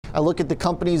I look at the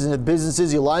companies and the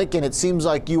businesses you like, and it seems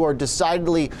like you are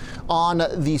decidedly on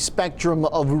the spectrum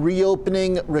of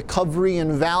reopening, recovery,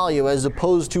 and value, as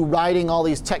opposed to riding all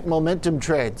these tech momentum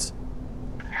trades.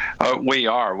 We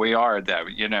are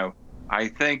that. I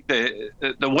think the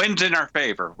wind's in our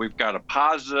favor. We've got a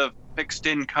positive fixed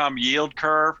income yield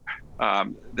curve.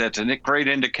 That's a great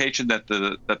indication that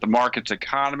the market's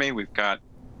economy. We've got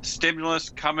stimulus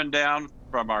coming down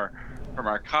from our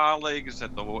colleagues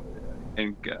at the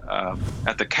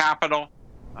Capitol.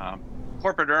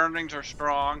 Corporate earnings are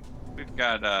strong. We've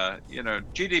got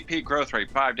GDP growth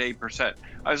rate 5 to 8%.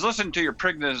 I was listening to your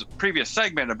previous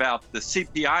segment about the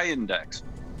CPI index.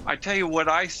 I tell you what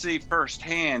I see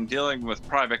firsthand dealing with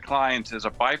private clients is a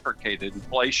bifurcated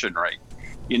inflation rate.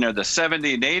 The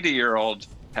 70 and 80-year-olds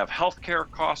have healthcare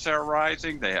costs that are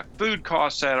rising. They have food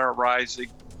costs that are rising.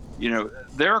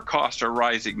 Their costs are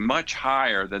rising much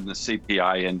higher than the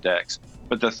CPI index.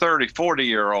 But the 30,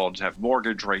 40-year-olds have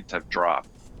mortgage rates have dropped.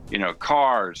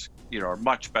 Cars, are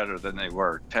much better than they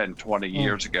were 10, 20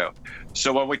 years ago.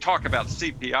 So when we talk about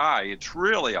CPI, it's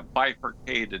really a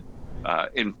bifurcated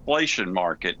inflation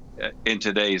market in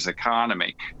today's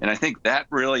economy. And I think that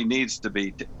really needs to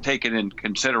be taken in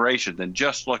consideration than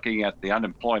just looking at the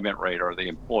unemployment rate or the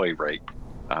employee rate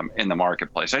in the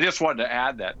marketplace. I just wanted to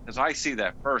add that because I see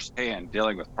that firsthand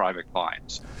dealing with private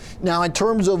clients. Now, in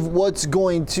terms of what's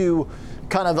going to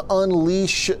kind of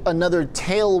unleash another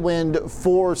tailwind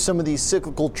for some of these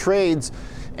cyclical trades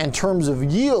in terms of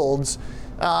yields,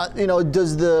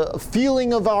 does the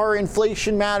feeling of our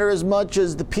inflation matter as much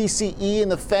as the PCE and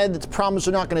the Fed that's promised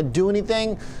they're not going to do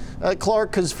anything,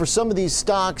 Clark? Because for some of these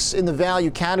stocks in the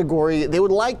value category, they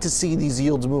would like to see these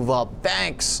yields move up.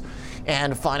 Banks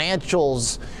and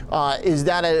financials, is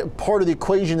that a part of the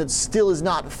equation that still is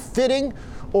not fitting,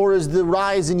 or is the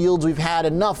rise in yields we've had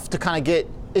enough to kind of get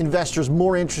investors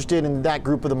more interested in that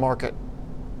group of the market?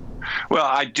 Well,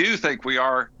 I do think we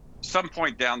are. Some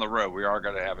point down the road, we are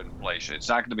going to have inflation. It's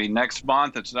not going to be next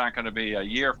month. It's not going to be a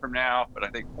year from now. But I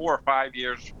think 4 or 5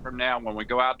 years from now, when we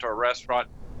go out to a restaurant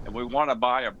and we want to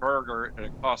buy a burger and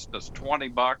it costs us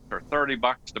 $20 or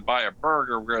 $30 to buy a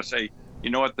burger, we're going to say, you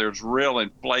know what, there's real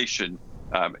inflation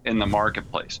in the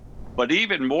marketplace. But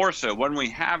even more so, when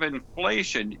we have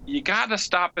inflation, you got to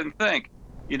stop and think.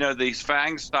 These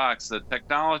FANG stocks, the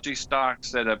technology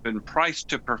stocks that have been priced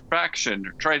to perfection,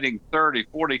 are trading 30,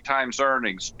 40 times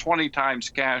earnings, 20 times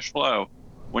cash flow.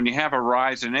 When you have a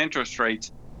rise in interest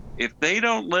rates, if they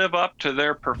don't live up to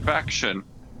their perfection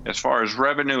as far as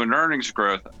revenue and earnings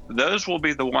growth, those will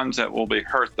be the ones that will be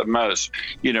hurt the most.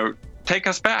 Take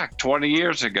us back 20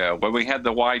 years ago when we had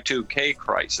the Y2K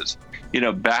crisis.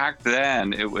 Back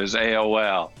then it was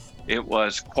AOL, it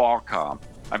was Qualcomm.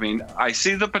 I mean, I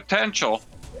see the potential.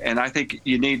 And I think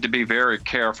you need to be very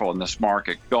careful in this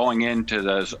market going into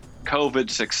those COVID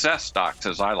success stocks,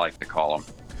 as I like to call them.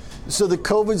 So the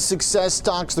COVID success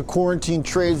stocks, the quarantine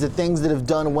trades, the things that have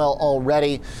done well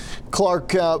already. Clark,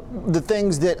 the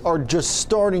things that are just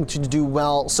starting to do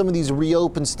well, some of these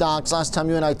reopened stocks. Last time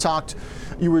you and I talked,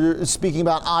 you were speaking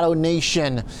about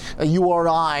AutoNation,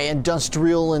 URI,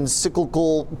 industrial and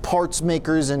cyclical parts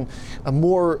makers, and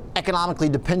more economically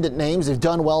dependent names. They've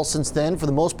done well since then. For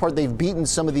the most part, they've beaten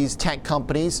some of these tech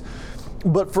companies.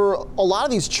 But for a lot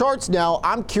of these charts now,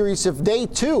 I'm curious if they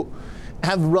too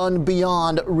have run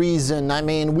beyond reason. I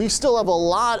mean, we still have a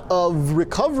lot of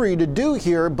recovery to do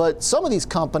here, but some of these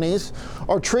companies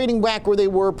are trading back where they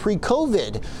were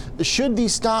pre-COVID. Should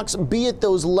these stocks be at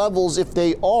those levels? If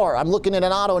they are, I'm looking at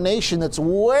an AutoNation that's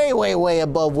way, way, way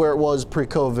above where it was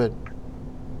pre-COVID.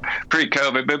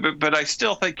 But I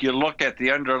still think you look at the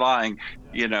underlying,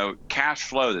 cash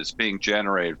flow that's being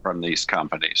generated from these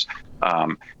companies.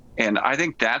 And I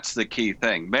think that's the key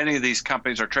thing. Many of these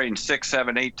companies are trading 6,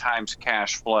 7, 8 times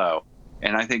cash flow.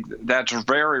 And I think that's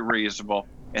very reasonable.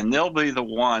 And they'll be the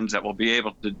ones that will be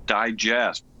able to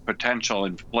digest potential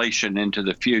inflation into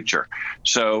the future.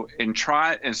 So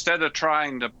instead of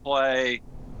trying to play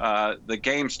the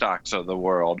game stocks of the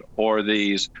world or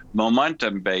these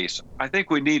momentum based, I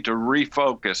think we need to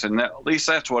refocus. And at least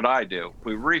that's what I do.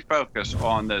 We refocus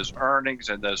on those earnings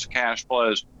and those cash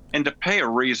flows, and to pay a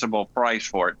reasonable price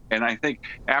for it. And I think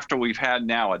after we've had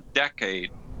now a decade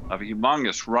of a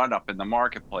humongous run up in the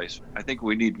marketplace, I think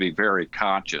we need to be very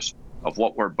conscious of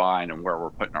what we're buying and where we're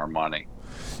putting our money.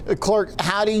 Clark,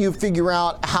 how do you figure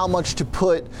out how much to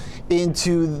put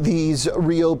into these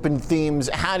reopened themes?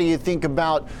 How do you think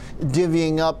about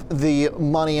divvying up the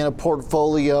money in a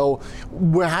portfolio?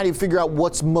 How do you figure out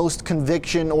what's most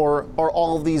conviction, or are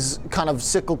all of these kind of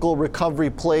cyclical recovery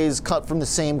plays cut from the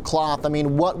same cloth? I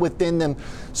mean, what within them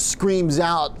screams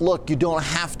out, look, you don't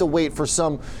have to wait for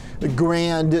some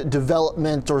grand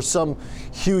development or some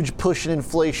huge push in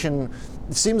inflation.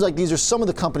 It seems like these are some of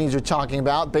the companies you're talking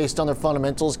about based on their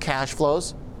fundamentals, cash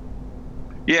flows.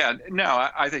 Yeah, no,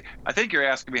 I think you're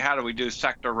asking me how do we do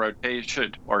sector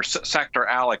rotation or sector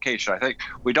allocation. I think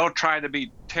we don't try to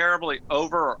be terribly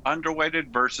over or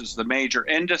underweighted versus the major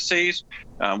indices.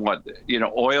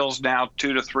 Oil's now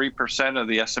 2 to 3% of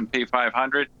the S&P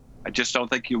 500. I just don't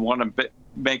think you want to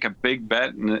make a big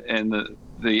bet in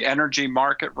the energy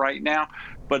market right now.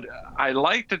 But I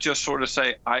like to just sort of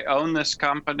say I own this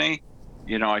company.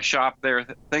 I shop there.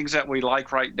 Things that we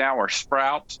like right now are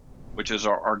Sprouts, which is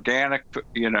our organic,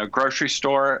 grocery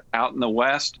store out in the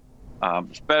West.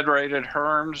 Federated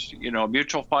Hermes, a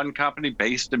mutual fund company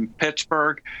based in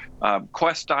Pittsburgh.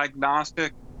 Quest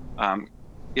Diagnostic.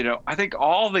 I think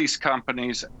all these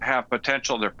companies have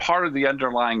potential. They're part of the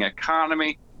underlying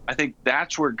economy. I think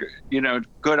that's where,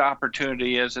 good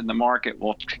opportunity is in the market.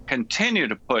 We'll continue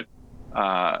to put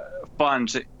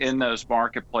funds in those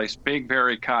marketplace, being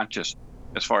very conscious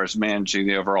as far as managing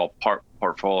the overall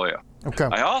portfolio. Okay.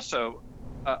 I also,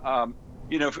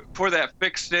 for that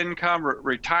fixed income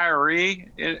retiree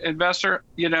investor,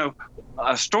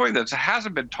 a story that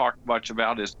hasn't been talked much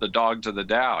about is the dogs of the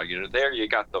Dow. There you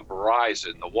got the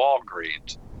Verizon, the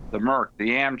Walgreens, the Merck,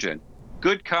 the Amgen.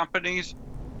 Good companies.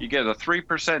 You get a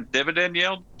 3% dividend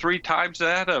yield, 3 times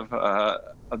that of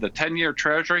the 10-year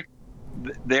Treasury.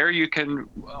 There you can,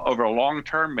 over a long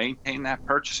term, maintain that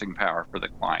purchasing power for the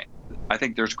client. I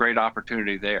think there's great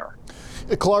opportunity there.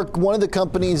 Clark, one of the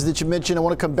companies that you mentioned, I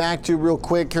want to come back to real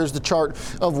quick. Here's the chart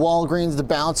of Walgreens. The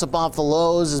bounce up off the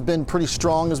lows has been pretty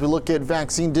strong as we look at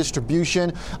vaccine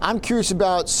distribution. I'm curious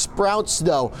about Sprouts,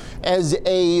 though, as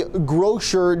a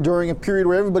grocer during a period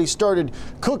where everybody started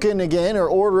cooking again or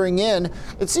ordering in.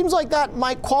 It seems like that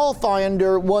might qualify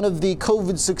under one of the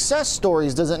COVID success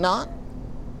stories, does it not?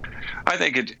 I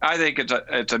think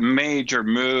it's a major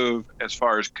move as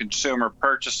far as consumer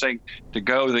purchasing to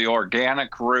go the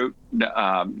organic route,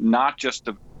 not just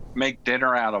to make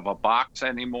dinner out of a box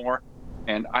anymore.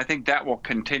 And I think that will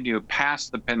continue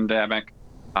past the pandemic.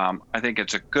 I think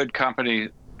it's a good company.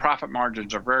 Profit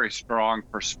margins are very strong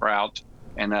for Sprouts,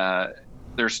 and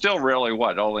they're still really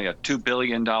only a $2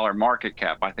 billion market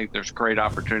cap. I think there's great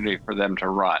opportunity for them to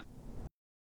run.